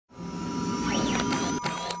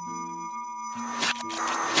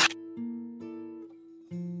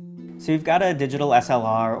So you've got a digital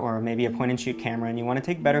SLR or maybe a point and shoot camera and you want to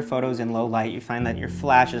take better photos in low light. You find that your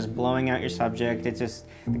flash is blowing out your subject,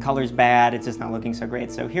 the color's bad, it's just not looking so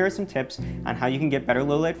great. So here are some tips on how you can get better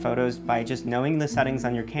low light photos by just knowing the settings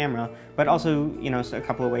on your camera, but also, a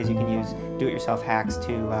couple of ways you can use do-it-yourself hacks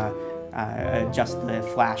to adjust the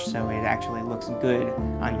flash so it actually looks good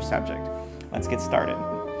on your subject. Let's get started.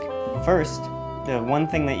 First, the one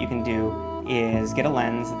thing that you can do is get a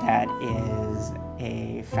lens that is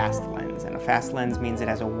a fast lens, and a fast lens means it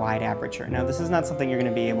has a wide aperture. Now this is not something you're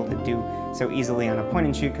going to be able to do so easily on a point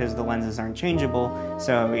and shoot because the lenses aren't changeable,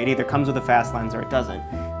 so it either comes with a fast lens or it doesn't.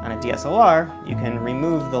 On a DSLR you can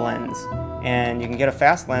remove the lens and you can get a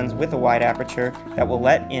fast lens with a wide aperture that will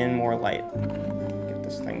let in more light. Get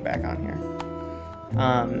this thing back on here.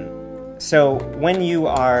 So when you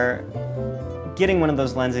are getting one of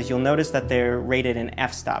those lenses, you'll notice that they're rated in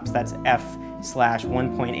f-stops. That's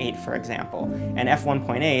f/1.8, for example. And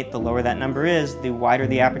f1.8, the lower that number is, the wider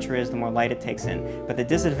the aperture is, the more light it takes in. But the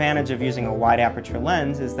disadvantage of using a wide aperture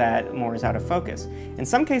lens is that more is out of focus. In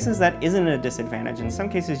some cases that isn't a disadvantage. In some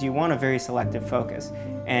cases you want a very selective focus,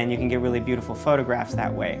 and you can get really beautiful photographs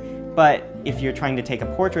that way. But if you're trying to take a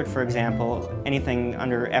portrait, for example, anything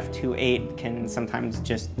under f2.8 can sometimes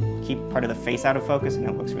just keep part of the face out of focus and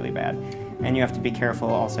it looks really bad. And you have to be careful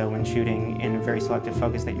also when shooting in a very selective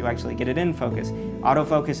focus that you actually get it in focus.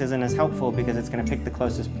 Autofocus isn't as helpful because it's going to pick the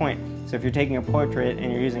closest point. So if you're taking a portrait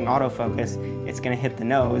and you're using autofocus, it's going to hit the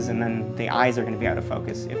nose and then the eyes are going to be out of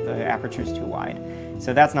focus if the aperture is too wide.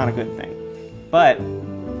 So that's not a good thing. But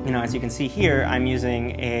as you can see here, I'm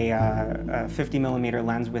using a 50mm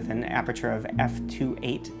lens with an aperture of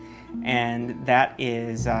f2.8, and that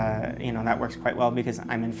is, that works quite well because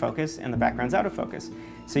I'm in focus and the background's out of focus.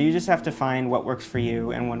 So you just have to find what works for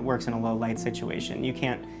you and what works in a low light situation. You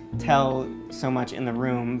can't tell so much in the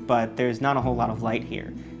room, but there's not a whole lot of light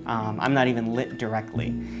here. I'm not even lit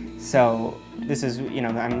directly. So this is,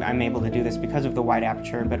 I'm able to do this because of the wide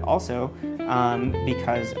aperture, but also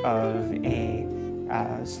because of a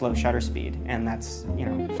slow shutter speed, and that's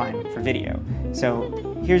fine for video. So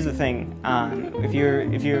here's the thing: if you're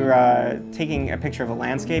taking a picture of a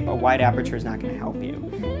landscape, a wide aperture is not going to help you.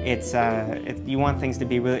 You want things to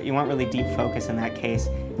be you want really deep focus in that case.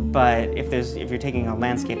 But if you're taking a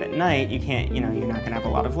landscape at night, you can't, you're not going to have a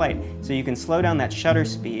lot of light. So you can slow down that shutter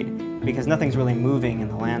speed because nothing's really moving in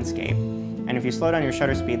the landscape. And if you slow down your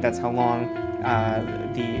shutter speed, that's how long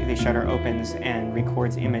the shutter opens and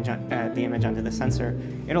records the image onto the sensor.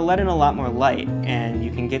 It'll let in a lot more light, and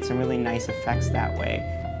you can get some really nice effects that way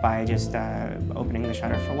by just opening the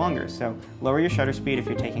shutter for longer. So lower your shutter speed if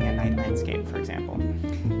you're taking a night landscape, for example.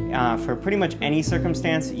 For pretty much any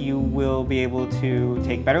circumstance, you will be able to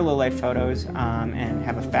take better low light photos and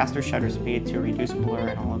have a faster shutter speed to reduce blur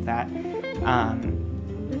and all of that.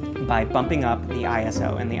 By bumping up the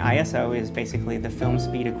ISO, and the ISO is basically the film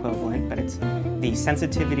speed equivalent, but it's the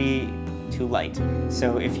sensitivity to light.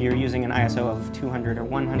 So if you're using an ISO of 200 or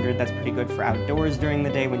 100, that's pretty good for outdoors during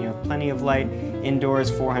the day when you have plenty of light.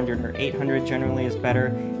 Indoors, 400 or 800 generally is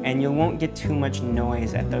better, and you won't get too much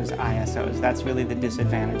noise at those ISOs. That's really the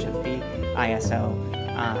disadvantage of the ISO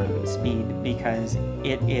speed, because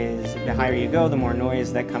the higher you go, the more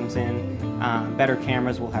noise that comes in. Better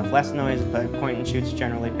cameras will have less noise, but point and shoots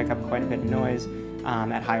generally pick up quite a bit of noise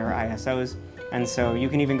at higher ISOs. And so you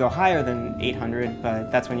can even go higher than 800, but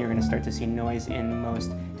that's when you're going to start to see noise in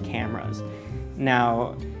most cameras.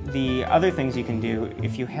 Now, the other things you can do,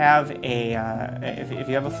 if you have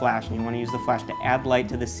a flash and you want to use the flash to add light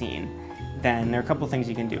to the scene, then there are a couple things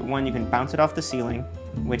you can do. One, you can bounce it off the ceiling,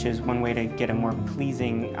 which is one way to get a more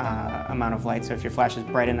pleasing amount of light. So if your flash is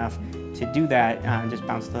bright enough to do that, just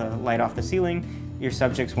bounce the light off the ceiling. Your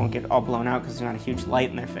subjects won't get all blown out because there's not a huge light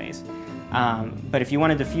in their face. But if you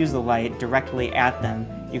want to diffuse the light directly at them,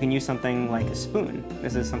 you can use something like a spoon.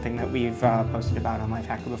 This is something that we've posted about on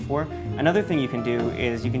Lifehacker before. Another thing you can do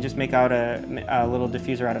is you can just make out a little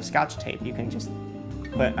diffuser out of Scotch tape. You can just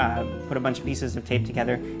put a bunch of pieces of tape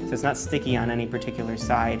together so it's not sticky on any particular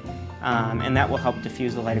side, and that will help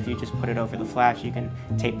diffuse the light. If you just put it over the flash, you can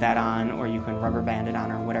tape that on, or you can rubber band it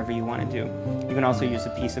on, or whatever you want to do. You can also use a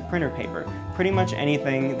piece of printer paper. Pretty much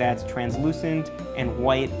anything that's translucent and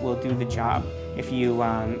white will do the job. If you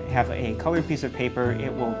have a colored piece of paper,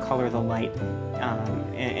 it will color the light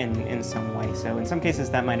in some way. So in some cases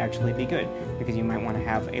that might actually be good, because you might want to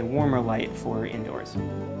have a warmer light for indoors.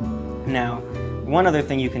 Now, one other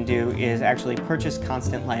thing you can do is actually purchase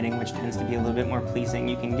constant lighting, which tends to be a little bit more pleasing.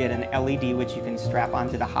 You can get an LED, which you can strap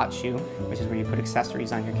onto the hot shoe, which is where you put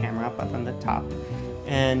accessories on your camera up on the top.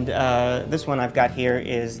 And this one I've got here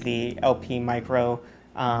is the LP Micro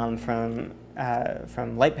from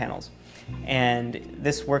from light panels. And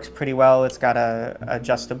this works pretty well. It's got a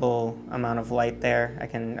adjustable amount of light there. I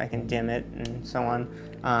can dim it and so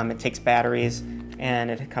on. It takes batteries,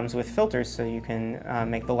 and it comes with filters, so you can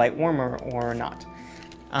make the light warmer or not.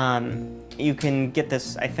 You can get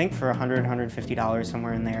this, I think, for $100, $150,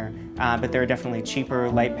 somewhere in there, but there are definitely cheaper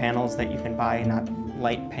light panels that you can buy, not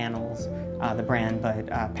light panels, the brand, but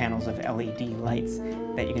panels of LED lights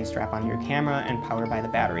that you can strap onto your camera and power by the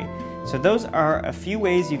battery. So those are a few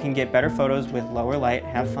ways you can get better photos with lower light.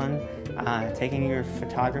 Have fun taking your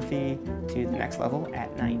photography to the next level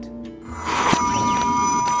at night.